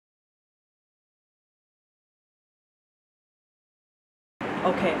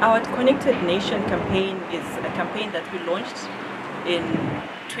Okay, our Connected Nation campaign is a campaign that we launched in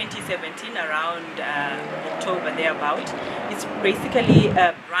 2017 around October thereabout. It's basically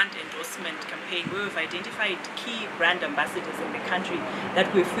a brand endorsement campaign where we've identified key brand ambassadors in the country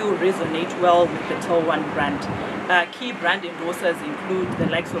that we feel resonate well with the TelOne brand. Key brand endorsers include the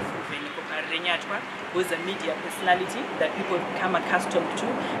likes of who is a media personality that people become accustomed to,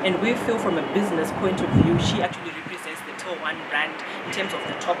 and we feel from a business point of view she actually represents the TelOne brand in terms of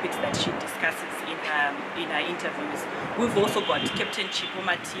the topics that she discusses in her interviews. We've also got Captain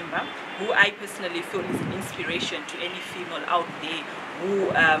Chirambaguhwa, who I personally feel is an inspiration to any female out there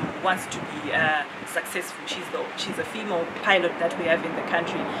who wants to be successful. She's a female pilot that we have in the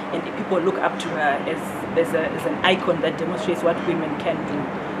country, and people look up to her as an icon that demonstrates what women can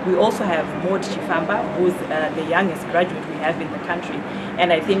do. We also have Maureen, who's the youngest graduate we have in the country,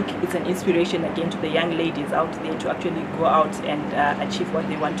 and I think it's an inspiration again to the young ladies out there to actually go out and achieve what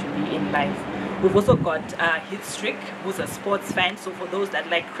they want to be in life. We've also got Hitstrick, who's a sports fan, so for those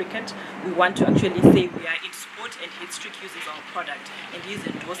that like cricket, we want to actually say we are in sport and Hitstrick uses our product, and he's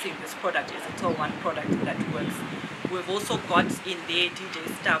endorsing this product as a TelOne product that works. We've also got in there DJ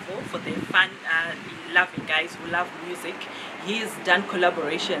Stavo for the fun, loving guys who love music. He's done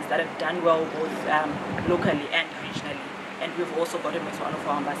collaborations that have done well both locally and regionally, and we've also got him as one of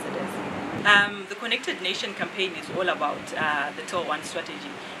our ambassadors. The Connected Nation campaign is all about the TelOne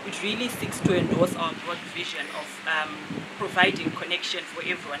strategy. It really seeks to endorse our broad vision of providing connection for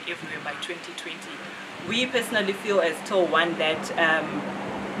everyone everywhere by 2020. We personally feel as TelOne that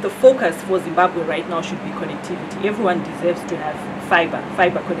the focus for Zimbabwe right now should be connectivity. Everyone deserves to have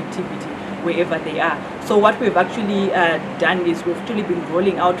fiber connectivity wherever they are. So what we've actually done is we've actually been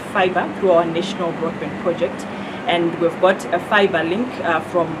rolling out fiber through our national broadband project, and we've got a fiber link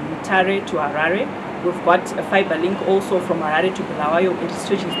from Mutare to Harare. We've got a fiber link also from Harare to Bulawayo, and it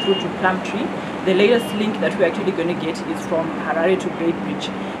stretches through to Plumtree. The latest link that we're actually going to get is from Harare to Beitbridge.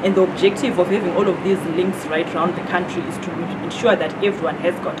 And the objective of having all of these links right around the country is to ensure that everyone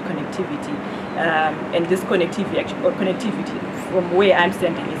has got connectivity. And this connectivity, from where I'm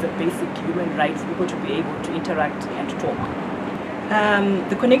standing, is a basic human right for people to be able to interact and to talk.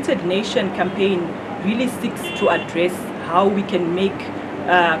 The Connected Nation campaign really seeks to address how we can make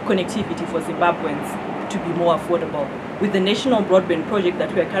connectivity for Zimbabweans to be more affordable. With the national broadband project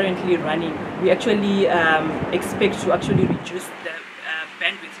that we are currently running, we actually expect to actually reduce the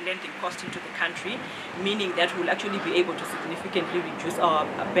bandwidth length and cost into the country, meaning that we'll actually be able to significantly reduce our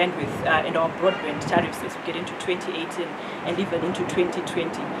bandwidth and our broadband tariffs as we get into 2018 and even into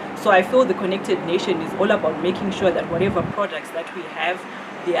 2020. So I feel the Connected Nation is all about making sure that whatever products that we have,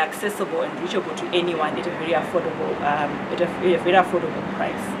 they are accessible and reachable to anyone at a very affordable,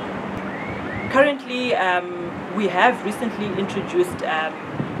 price. Currently, we have recently introduced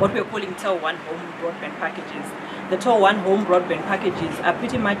what we are calling TelOne Home Broadband Packages. The TelOne Home Broadband Packages are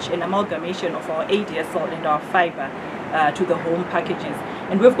pretty much an amalgamation of our ADSL and our fiber to the home packages.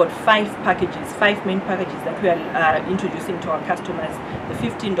 And we've got five main packages that we are introducing to our customers: the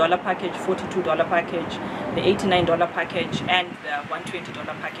 $15 package, $42 package, the $89 package, and the $120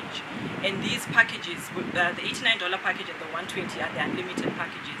 package. And these packages, the $89 package and the $120 are the unlimited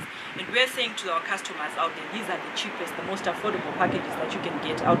packages. And we're saying to our customers out there, these are the cheapest, the most affordable packages that you can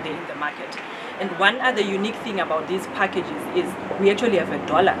get out there in the market. And one other unique thing about these packages is we actually have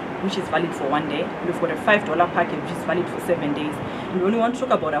 $1, which is valid for 1 day. We've got a $5 package, which is valid for 7 days. And when you want to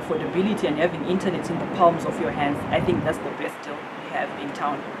talk about affordability and having internet in the palms of your hands, I think that's the best deal we have in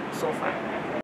town so far.